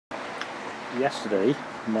yesterday,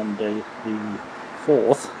 Monday the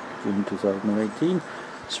 4th, June 2018,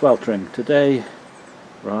 sweltering. Today,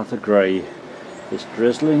 rather grey. It's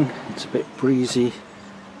drizzling, it's a bit breezy,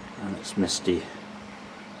 and it's misty.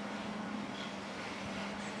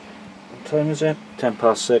 What time is it?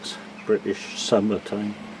 6:10, British summer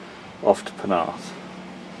time. Off to Penarth.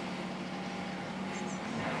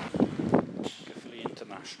 Carefully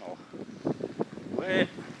International. Where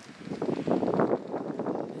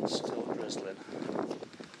it's still drizzling.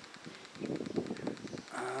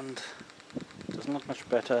 And it doesn't look much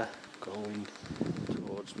better going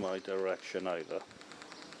towards my direction either.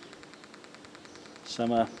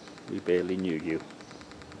 Summer, we barely knew you.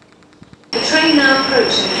 The train now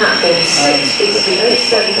approaching platform 6 is the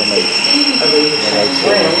 0716 Arena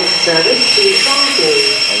Wales service to Barnsley.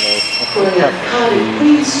 Pulling up Cardiff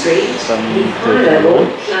Queen Street, New Harlow,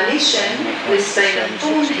 Llanishen, Lisbon,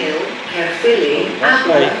 Thornhill, Caerphilly,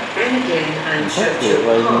 Abba, Enniglyn and Churchill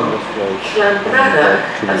Park, Llanbrada,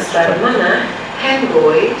 Ysbyddaden,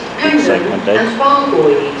 Hengoed, Penrith and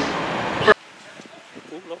Bargoed.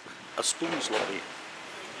 Oh look, a spoon's lobby.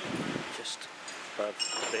 Just above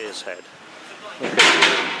the bear's head. Okay,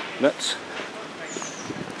 let's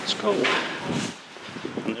go.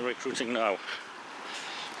 And they're recruiting now.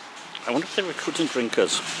 I wonder if they're recruiting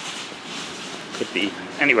drinkers. Could be.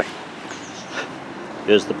 Anyway,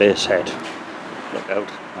 here's the bear's head. Look out,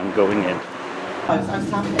 I'm going in.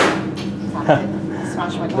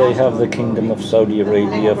 They have the Kingdom of Saudi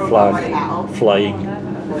Arabia flag flying.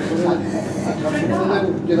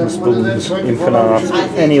 The spoons in Penarth.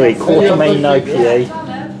 Anyway, quarter main IPA,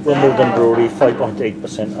 Wimbledon Brewery,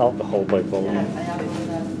 5.8% alcohol by volume.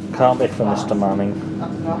 Can't wait for Mr. Manning.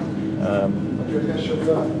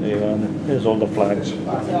 Here's all the flags.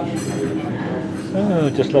 Oh,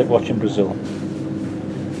 just like watching Brazil.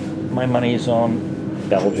 My money's on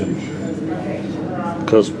Belgium.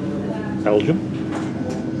 Because Belgium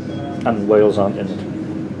and Wales aren't in it.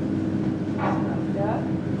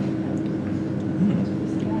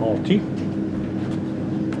 Malty.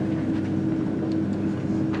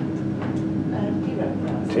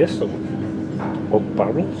 Taste of oak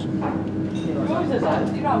barrels.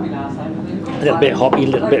 A little bit hoppy, a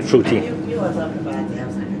little bit fruity.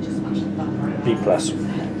 B+.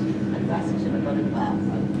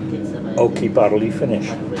 Oaky barrelly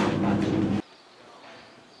finish.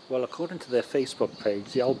 Well, according to their Facebook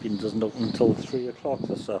page, the Albion doesn't open until 3 o'clock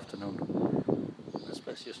this afternoon. It's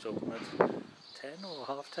supposed to just open at 10 or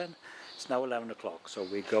half 10. It's now 11 o'clock, so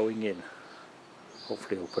we're going in.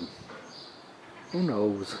 Hopefully open. Who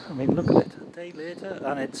knows? I mean, look at it. A day later,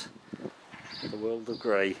 and it's the world of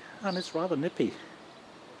grey, and it's rather nippy.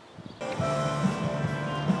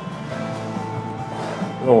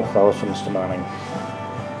 Oh, that was from Mr. Manning.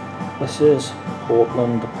 This is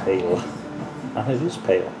Portland Pale, and it is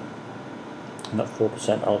pale. Not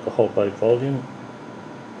 4% alcohol by volume.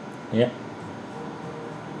 Yeah.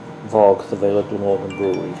 Vogue, the Vale of Glamorgan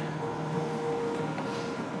Brewery.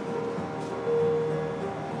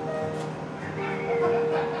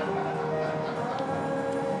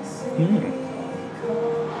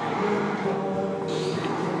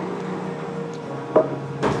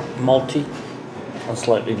 Malty and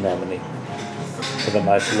slightly lemony, with a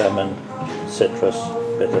nice lemon, citrus,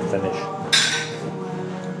 bitter finish.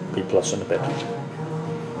 B+ in a bit.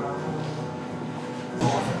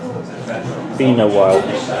 Been a while.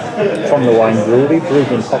 From the Wine Brewery,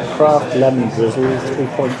 brewed in Hopcraft, lemon drizzle,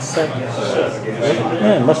 3.7.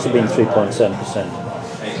 Yeah, it must have been 3.7%.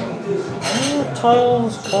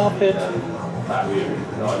 Tiles, carpet,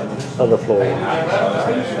 other flooring.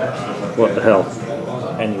 What the hell?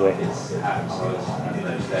 Anyway.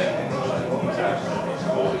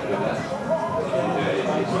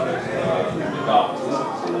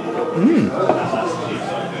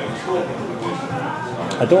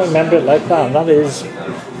 I don't remember it like that, and that is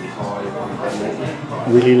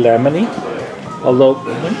really lemony. Although,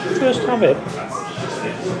 when you first have it,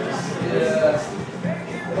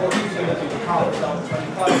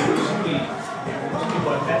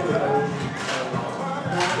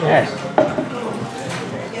 yes.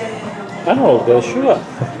 I'm not really sure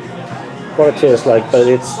what it tastes like, but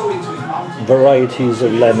it's varieties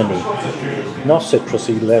of lemony, not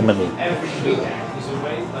citrusy, lemony.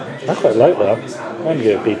 I quite like that. I'm going to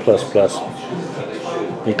give it B++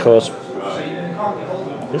 because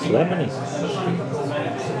it's lemony.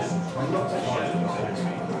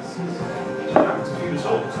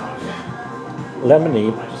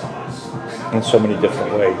 Lemony in so many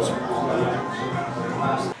different ways.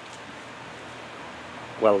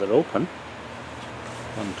 Well, they're open.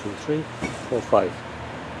 1, 2, 3, 4, 5.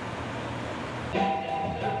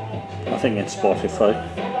 A nothing in Spotify.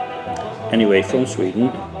 Anyway, from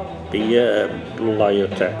Sweden, beer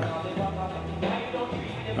Biotech.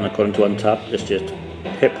 And according to Untapped, it's just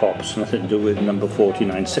hip hops, nothing to do with number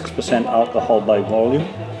 49. 6% alcohol by volume.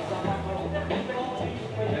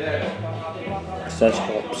 It says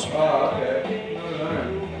hops.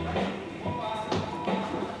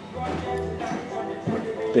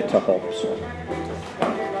 Bitter hops.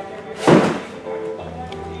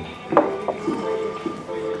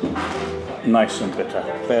 Nice and bitter,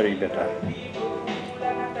 very bitter.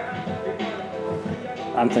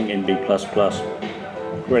 I'm thinking B++.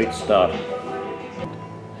 Great start.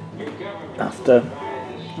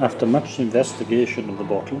 After much investigation of the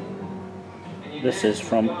bottle, this is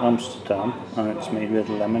from Amsterdam and it's made with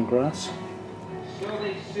lemongrass.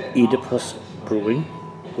 Oedipus Brewing.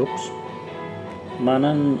 Oops.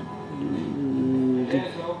 Mannen.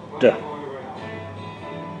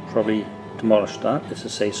 Probably demolish that. This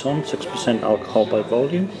is Saison, 6% alcohol by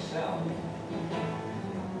volume.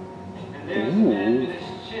 Ooh,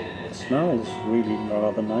 it smells really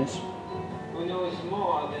rather nice.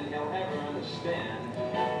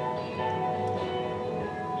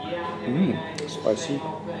 Spicy.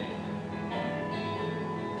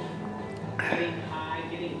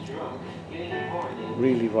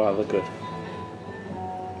 Really rather good.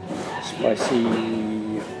 Spicy,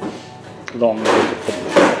 long way to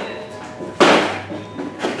finish.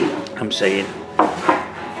 I'm saying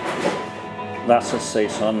that's a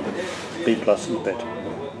Saison B+ and bit.